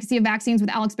about the efficacy of vaccines with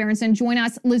Alex Berenson, join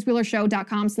us,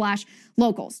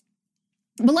 lizwheelershow.com/locals.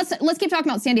 But let's keep talking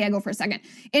about San Diego for a second.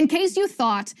 In case you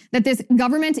thought that this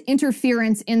government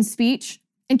interference in speech,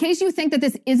 in case you think that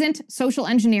this isn't social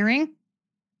engineering,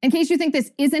 in case you think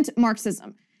this isn't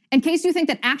Marxism, in case you think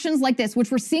that actions like this, which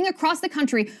we're seeing across the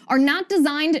country, are not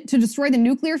designed to destroy the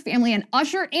nuclear family and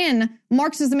usher in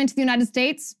Marxism into the United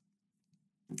States,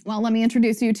 well, let me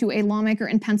introduce you to a lawmaker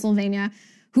in Pennsylvania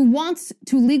who wants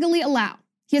to legally allow,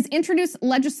 he has introduced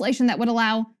legislation that would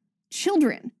allow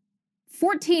children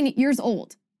 14 years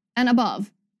old and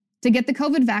above to get the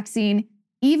COVID vaccine,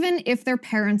 even if their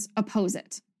parents oppose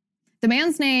it. The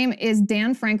man's name is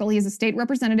Dan Frankel. He is a state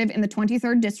representative in the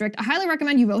 23rd district. I highly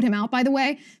recommend you vote him out, by the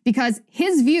way, because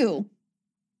his view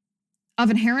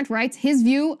of inherent rights, his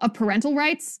view of parental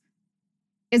rights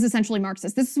is essentially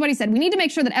Marxist. This is what he said. We need to make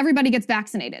sure that everybody gets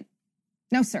vaccinated.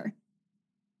 No, sir,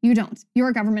 you don't. You're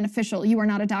a government official. You are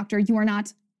not a doctor. You are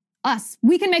not us.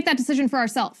 We can make that decision for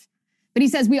ourselves. But he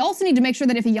says we also need to make sure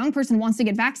that if a young person wants to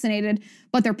get vaccinated,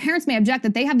 but their parents may object,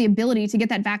 that they have the ability to get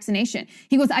that vaccination.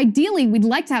 He goes, ideally, we'd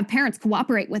like to have parents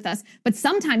cooperate with us, but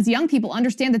sometimes young people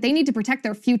understand that they need to protect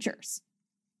their futures.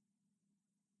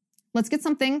 Let's get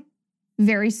something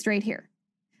very straight here.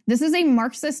 This is a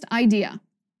Marxist idea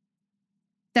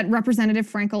that Representative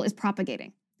Frankel is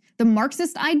propagating. The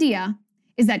Marxist idea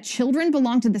is that children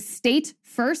belong to the state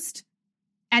first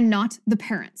and not the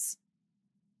parents.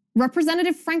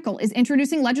 Representative Frankel is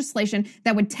introducing legislation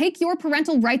that would take your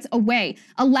parental rights away,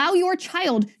 allow your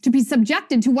child to be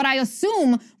subjected to what I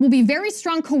assume will be very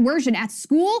strong coercion at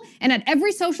school and at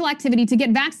every social activity to get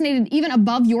vaccinated even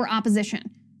above your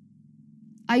opposition.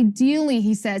 Ideally,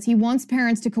 he says, he wants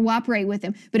parents to cooperate with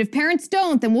him, but if parents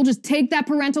don't, then we'll just take that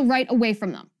parental right away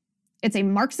from them. It's a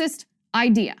Marxist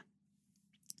idea.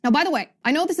 Now, by the way,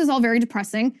 I know this is all very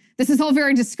depressing. This is all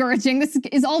very discouraging. This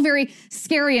is all very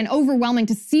scary and overwhelming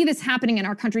to see this happening in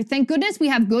our country. Thank goodness we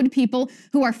have good people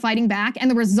who are fighting back. And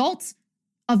the result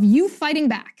of you fighting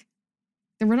back,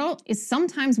 the result is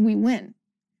sometimes we win.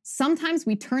 Sometimes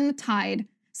we turn the tide.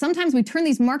 Sometimes we turn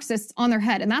these Marxists on their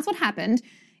head. And that's what happened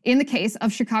in the case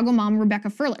of Chicago mom Rebecca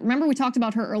Furlet. Remember, we talked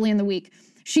about her early in the week.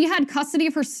 She had custody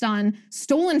of her son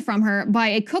stolen from her by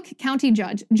a Cook County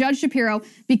judge, Judge Shapiro,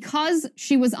 because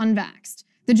she was unvaxxed.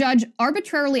 The judge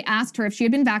arbitrarily asked her if she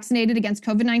had been vaccinated against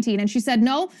COVID-19, and she said,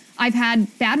 no, I've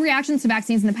had bad reactions to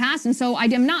vaccines in the past, and so I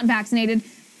am not vaccinated.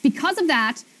 Because of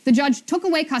that, the judge took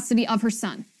away custody of her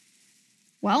son.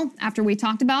 Well, after we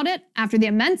talked about it, after the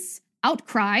immense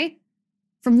outcry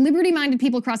from liberty-minded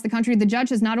people across the country, the judge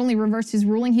has not only reversed his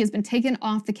ruling, he has been taken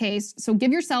off the case. So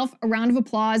give yourself a round of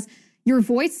applause. Your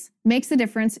voice makes a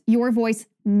difference. Your voice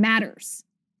matters.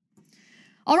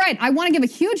 All right, I want to give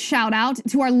a huge shout out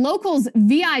to our Locals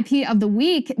VIP of the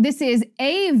week. This is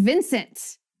A.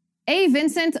 Vincent. A.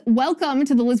 Vincent, welcome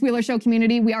to the Liz Wheeler Show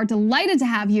community. We are delighted to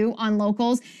have you on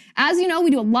Locals. As you know,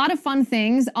 we do a lot of fun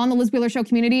things on the Liz Wheeler Show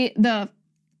community. The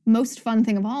most fun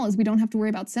thing of all is we don't have to worry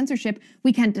about censorship.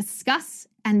 We can discuss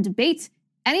and debate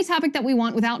any topic that we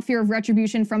want without fear of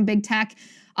retribution from big tech.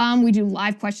 We do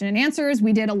live question and answers.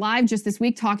 We did a live just this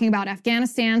week talking about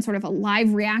Afghanistan, sort of a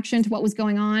live reaction to what was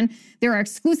going on. There are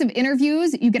exclusive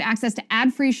interviews. You get access to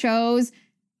ad-free shows.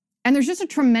 And there's just a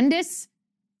tremendous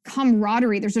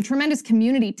camaraderie. There's a tremendous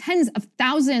community, tens of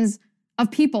thousands of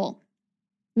people,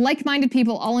 like-minded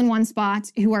people all in one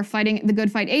spot who are fighting the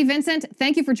good fight. Hey, Vincent,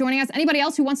 thank you for joining us. Anybody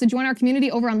else who wants to join our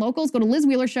community over on Locals, go to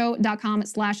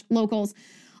lizwheelershow.com/locals.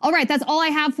 All right, that's all I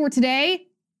have for today.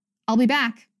 I'll be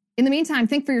back. In the meantime,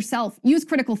 think for yourself, use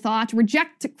critical thought,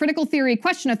 reject critical theory,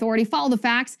 question authority, follow the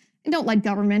facts, and don't let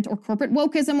government or corporate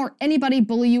wokeism or anybody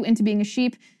bully you into being a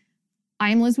sheep. I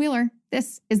am Liz Wheeler.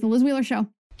 This is The Liz Wheeler Show.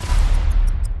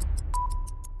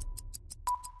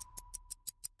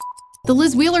 The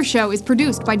Liz Wheeler Show is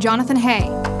produced by Jonathan Hay,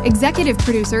 executive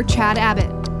producer Chad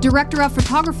Abbott, director of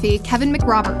photography Kevin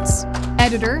McRoberts,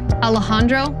 editor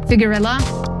Alejandro Figuerella,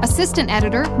 assistant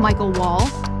editor Michael Wall,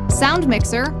 sound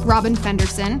mixer Robin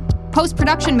Fenderson,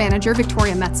 post-production manager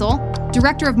Victoria Metzel,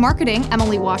 director of marketing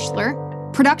Emily Washler,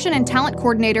 production and talent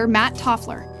coordinator Matt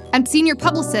Toffler, and senior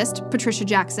publicist Patricia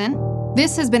Jackson.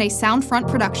 This has been a Soundfront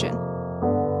production.